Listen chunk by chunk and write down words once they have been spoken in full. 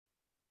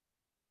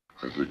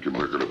think you're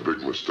making a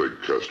big mistake,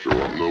 Castro.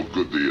 I'm no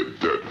good to you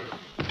dead.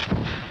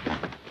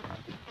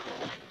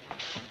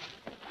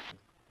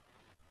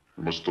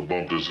 He must have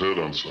bumped his head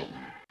on something.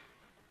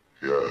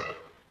 Yeah.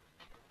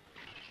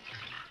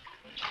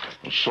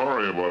 I'm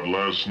sorry about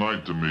last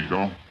night,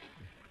 DiMiko.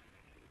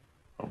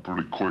 I'm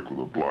pretty quick with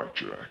a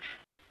blackjack.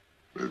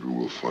 Maybe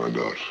we'll find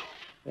out.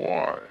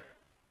 Why?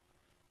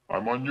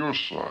 I'm on your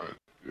side.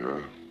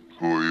 Yeah?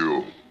 Who are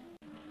you?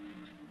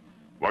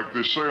 Like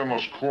they say on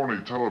those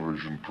corny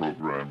television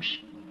programs,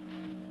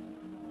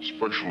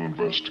 Special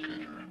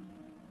Investigator.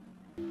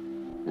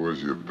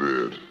 Where's your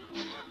beard?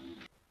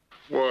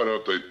 Why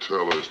don't they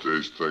tell us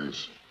these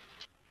things?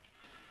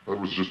 That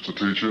was just to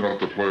teach you not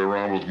to play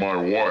around with my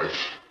wife.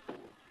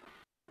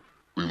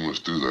 We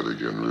must do that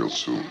again real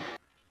soon.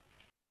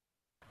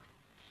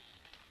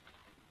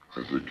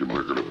 I think you're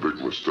making a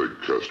big mistake,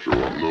 Castro.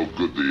 I'm no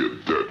good to you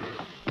dead.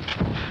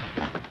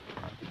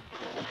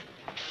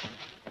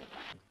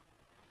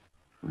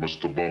 He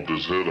must have bumped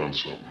his head on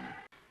something.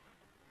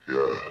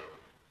 Yeah.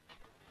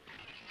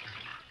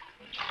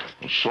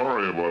 I'm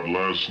sorry about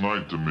last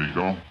night,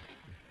 DiMiko.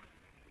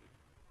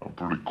 I'm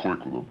pretty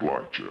quick with a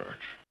blackjack.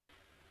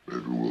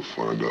 Maybe we'll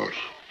find out.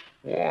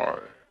 Why?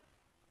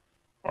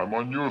 I'm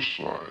on your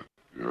side.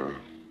 Yeah?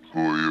 Who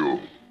are you?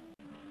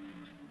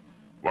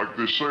 Like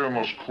they say on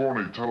those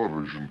corny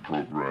television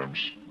programs,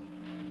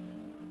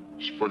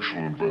 Special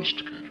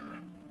Investigator.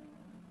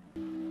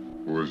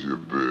 Where's your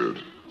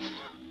beard?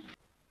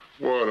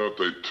 Why don't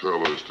they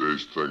tell us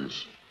these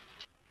things?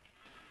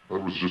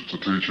 That was just to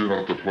teach you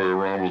not to play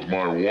around with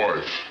my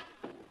wife.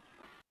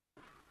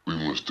 We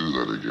must do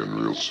that again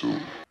real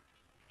soon.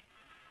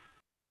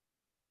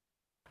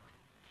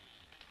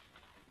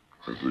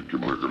 I think you're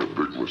making a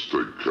big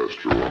mistake,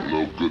 Castro. I'm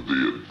no good to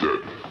you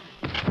dead.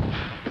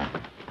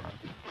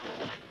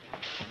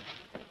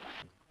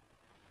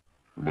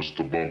 He must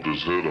have bumped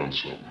his head on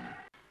something.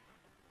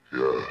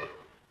 Yeah.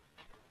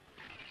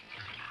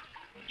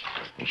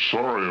 I'm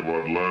sorry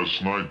about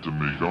last night,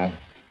 DiMiko.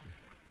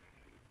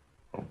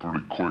 I'm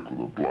pretty quick with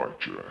a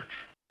blackjack.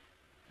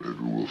 Maybe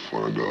we'll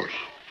find out.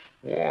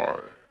 Why?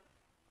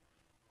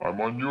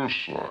 I'm on your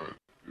side.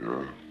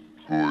 Yeah?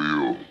 Who are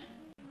you?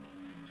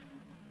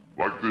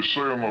 Like they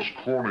say on those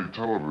corny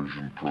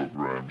television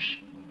programs,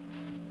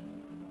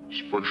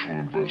 Special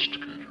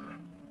Investigator.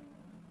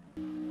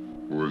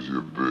 Where's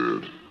your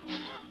beard?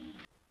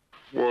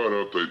 Why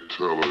don't they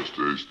tell us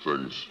these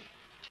things?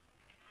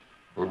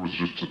 That was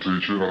just to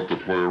teach you not to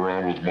play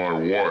around with my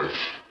wife.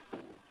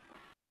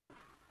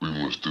 We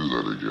must do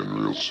that again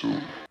real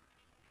soon.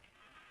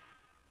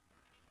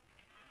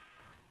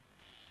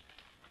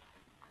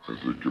 I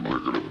think you're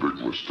making a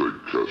big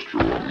mistake,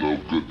 Castro. I'm no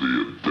good to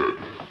you dead.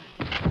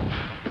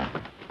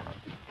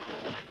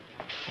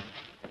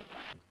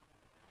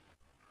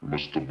 He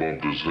must have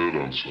bumped his head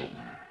on something.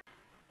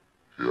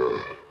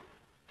 Yeah.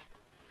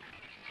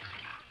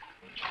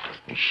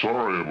 I'm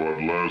sorry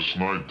about last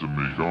night,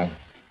 DiMiko.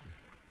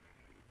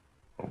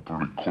 I'm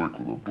pretty quick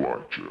with a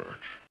blackjack.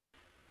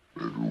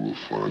 Maybe we'll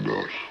find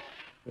out.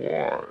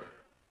 Why?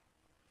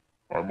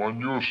 I'm on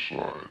your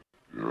side.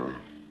 Yeah?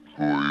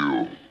 Who are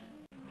you?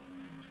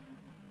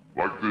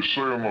 Like they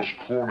say on those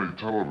corny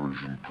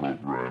television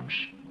programs,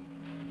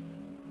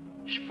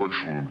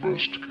 Special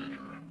Investigator.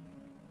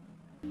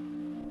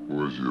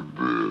 Where's your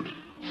beard?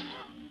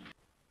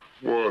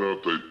 Why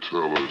don't they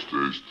tell us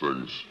these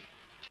things?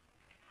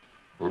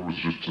 That was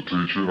just to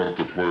teach you not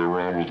to play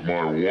around with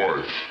my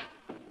wife.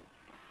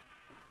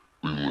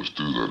 We must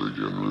do that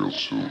again real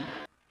soon.